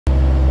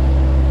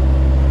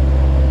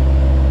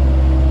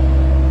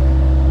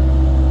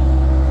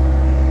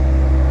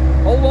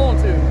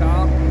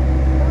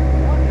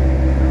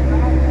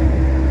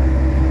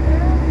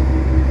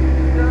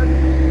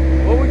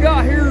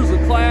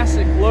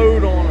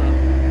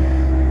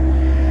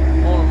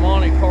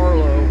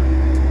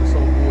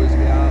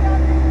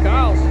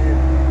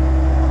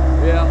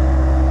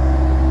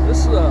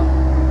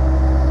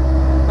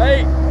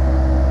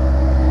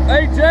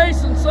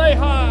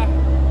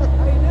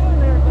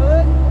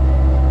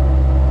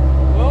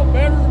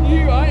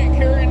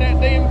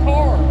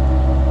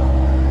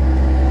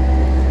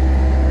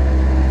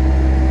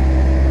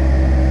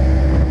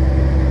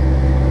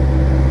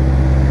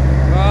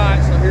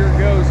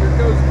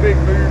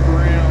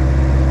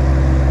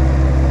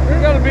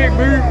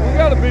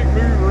got a big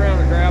move around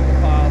the gravel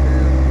pile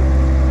here.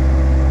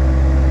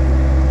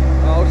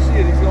 Oh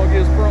shit, he's gonna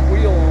get his front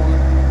wheel on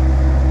it.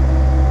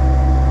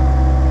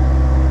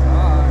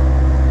 Alright.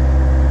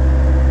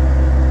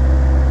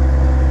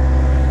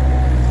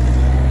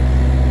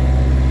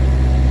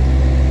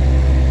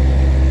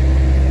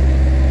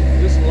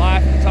 This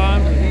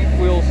lifetime of Heath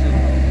Wilson.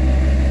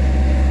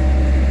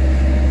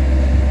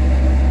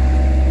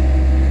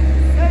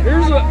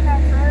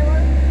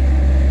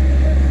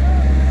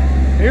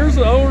 Here's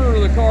the owner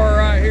of the car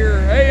right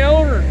here. Hey,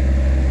 owner,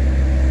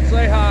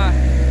 say hi.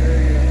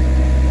 There you go.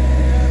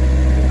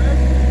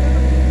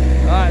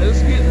 All right, this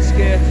is getting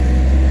sketchy.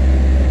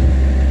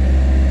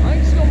 I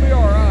think it's gonna be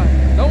all right.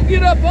 Don't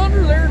get up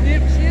under there,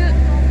 dipshit.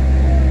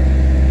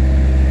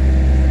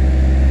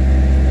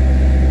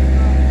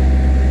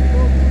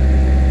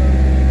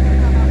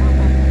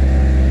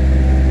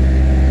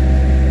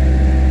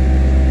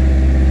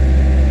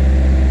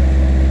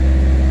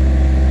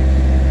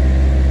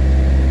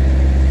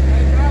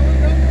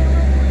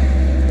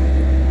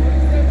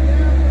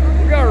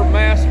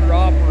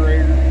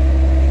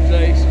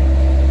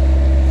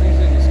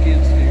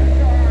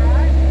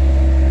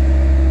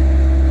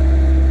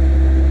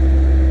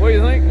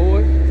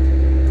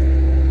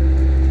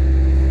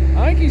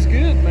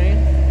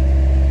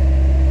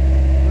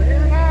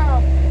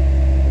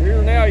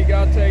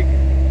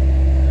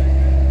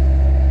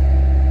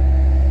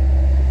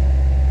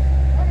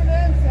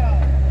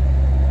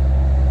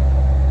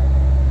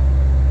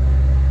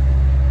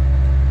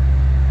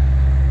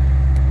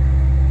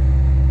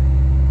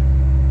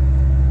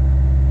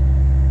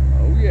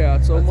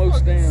 That's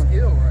almost down.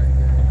 Skill right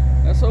there.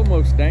 That's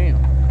almost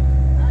down.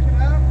 Back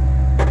it up.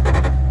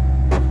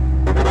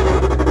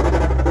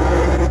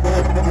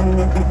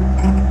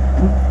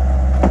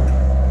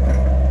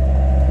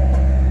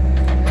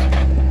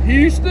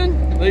 Houston,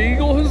 the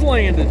Eagle has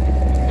landed.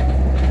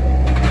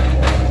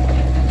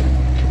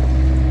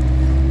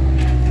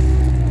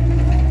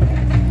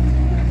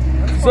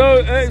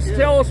 So,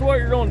 tell us what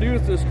you're going to do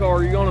with this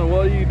car.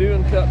 What are you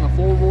doing, cutting the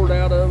floorboard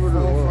out of it?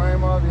 Full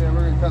frame off, yeah,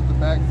 we're going to cut the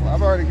back.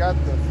 I've already got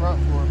the front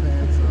floor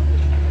pans,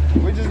 so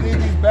we just need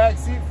these back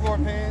seat floor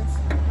pans.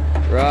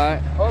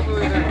 Right.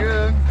 Hopefully they're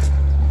good.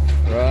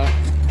 Right.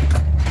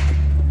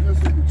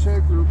 Just need to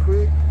check real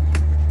quick.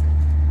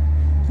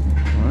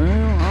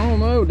 Well, I don't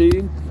know,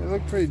 dude. They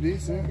look pretty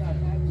decent.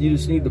 You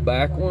just need the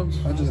back ones?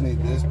 I just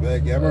need this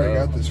back. Yeah, I've already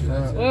got this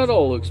front. That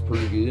all looks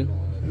pretty good.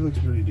 It looks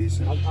pretty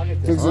decent.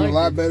 It's in a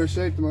lot better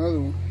shape than my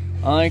other one.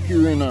 I think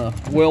you're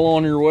well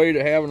on your way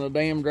to having a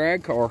damn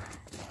drag car.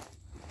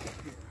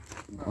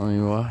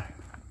 Anyway.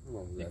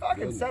 You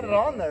fucking set it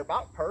on there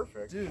about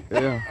perfect. Dude,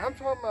 yeah. I'm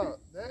talking about,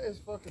 that is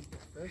fucking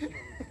professional.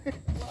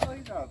 Well,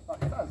 he's not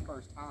his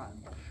first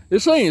time.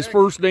 This ain't his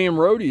first damn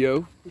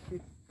rodeo.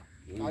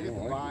 I'll get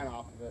the vine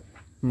off of it.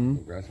 Hmm.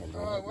 I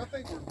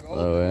think we're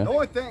golden. Oh, yeah. The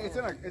only thing,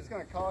 it's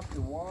gonna cost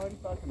you one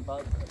fucking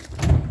butt.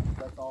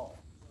 That's all.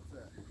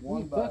 That's it.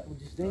 One butt.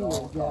 Just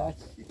anyway, guys.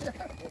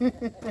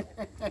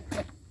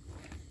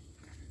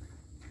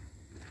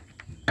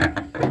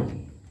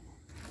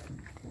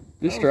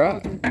 Just try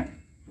it.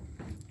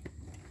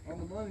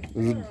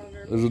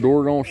 Is the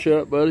door gonna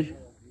shut, buddy?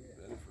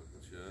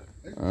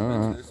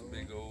 Alright.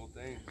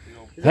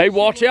 Hey,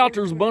 watch out,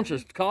 there's a bunch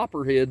of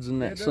copperheads in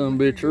that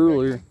sumbitch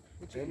earlier.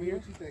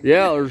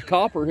 Yeah, there's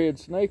copperhead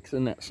snakes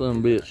in that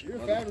sumbitch. You're a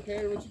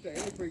fabricator, what you think?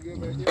 It looks pretty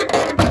good back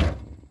here.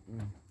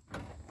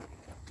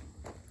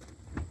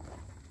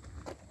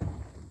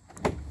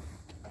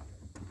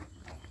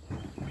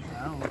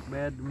 That don't look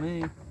bad to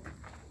me.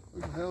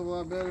 Looks a hell of a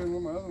lot better than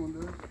what my other one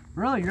does.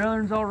 Really? Your other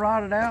one's all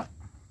rotted out?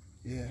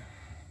 Yeah.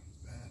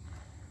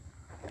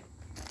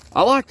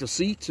 I like the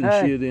seats and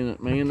shit in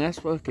it, man. That's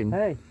fucking...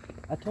 Hey,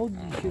 I told you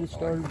should have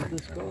started with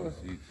this car.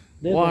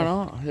 Why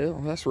not? Hell,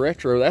 that's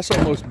retro. That's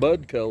almost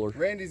bud color.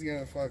 Randy's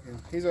gonna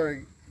he's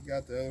already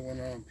got the other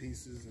one on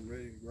pieces and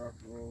ready to rock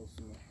and roll.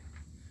 So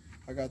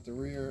I got the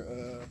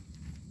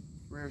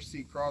rear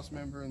seat cross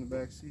member and the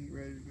back seat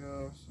ready to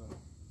go. So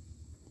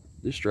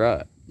Just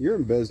right. you're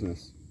in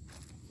business.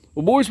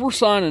 Well, boys, we're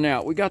signing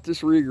out. We got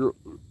this rig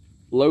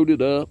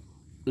loaded up.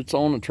 It's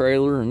on the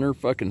trailer, and they're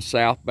fucking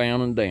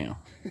southbound and down.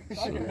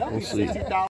 So, we'll see.